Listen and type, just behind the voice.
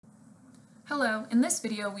Hello, in this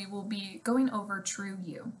video we will be going over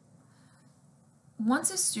TrueYou.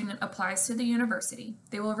 Once a student applies to the university,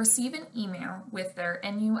 they will receive an email with their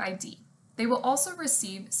NU ID. They will also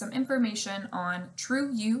receive some information on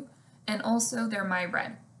TrueYou and also their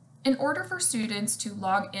MyRED. In order for students to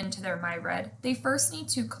log into their MyRED, they first need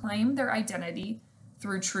to claim their identity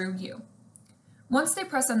through TrueYou. Once they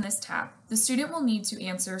press on this tab, the student will need to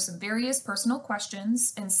answer some various personal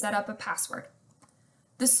questions and set up a password.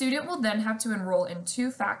 The student will then have to enroll in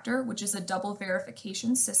two-factor, which is a double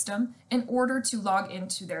verification system, in order to log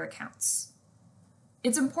into their accounts.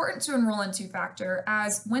 It's important to enroll in two-factor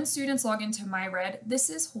as when students log into MyRED, this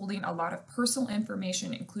is holding a lot of personal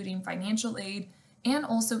information, including financial aid and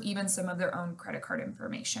also even some of their own credit card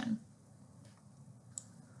information.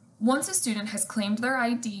 Once a student has claimed their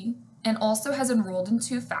ID and also has enrolled in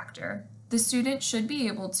two-factor, the student should be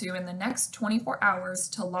able to, in the next 24 hours,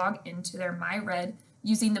 to log into their MyRED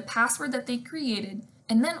using the password that they created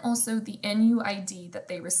and then also the NU ID that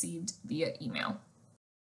they received via email.